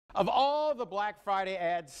Of all the Black Friday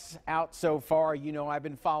ads out so far, you know I've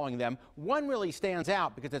been following them. One really stands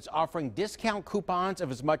out because it's offering discount coupons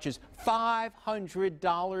of as much as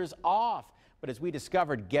 $500 off. But as we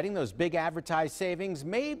discovered, getting those big advertised savings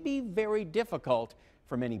may be very difficult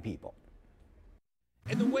for many people.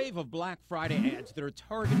 In the wave of Black Friday ads that are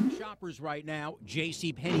targeting shoppers right now,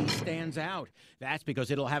 Penney stands out. That's because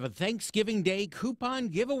it'll have a Thanksgiving Day coupon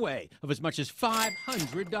giveaway of as much as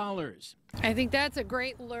 $500. I think that's a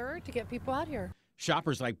great lure to get people out here.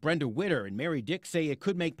 Shoppers like Brenda Witter and Mary Dick say it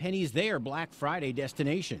could make Penney's their Black Friday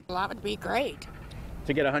destination. Well, that would be great.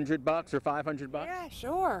 To get $100 or $500? Yeah,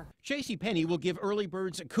 sure. Penney will give early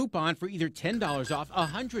birds a coupon for either $10 off,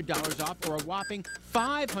 $100 off, or a whopping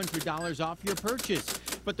 $500 off your purchase.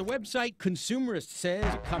 But the website Consumerist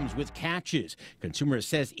says it comes with catches. Consumerist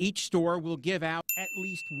says each store will give out at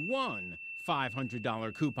least one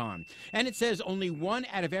 $500 coupon. And it says only one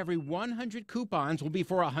out of every 100 coupons will be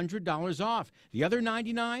for $100 off. The other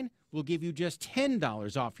 99 will give you just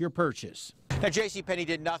 $10 off your purchase. Now, Penney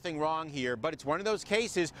did nothing wrong here, but it's one of those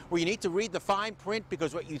cases where you need to read the fine print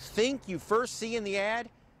because what you think you first see in the ad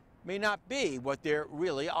may not be what they're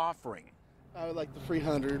really offering. I would like the free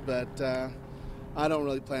 100, but I don't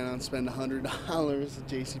really plan on spending $100 at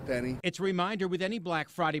JCPenney. It's a reminder with any Black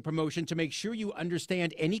Friday promotion to make sure you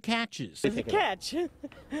understand any catches. There's a catch.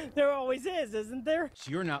 There always is, isn't there?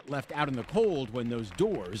 So you're not left out in the cold when those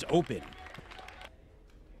doors open.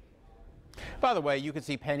 By the way, you can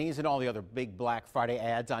see Penney's and all the other big Black Friday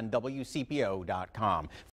ads on WCPO.com.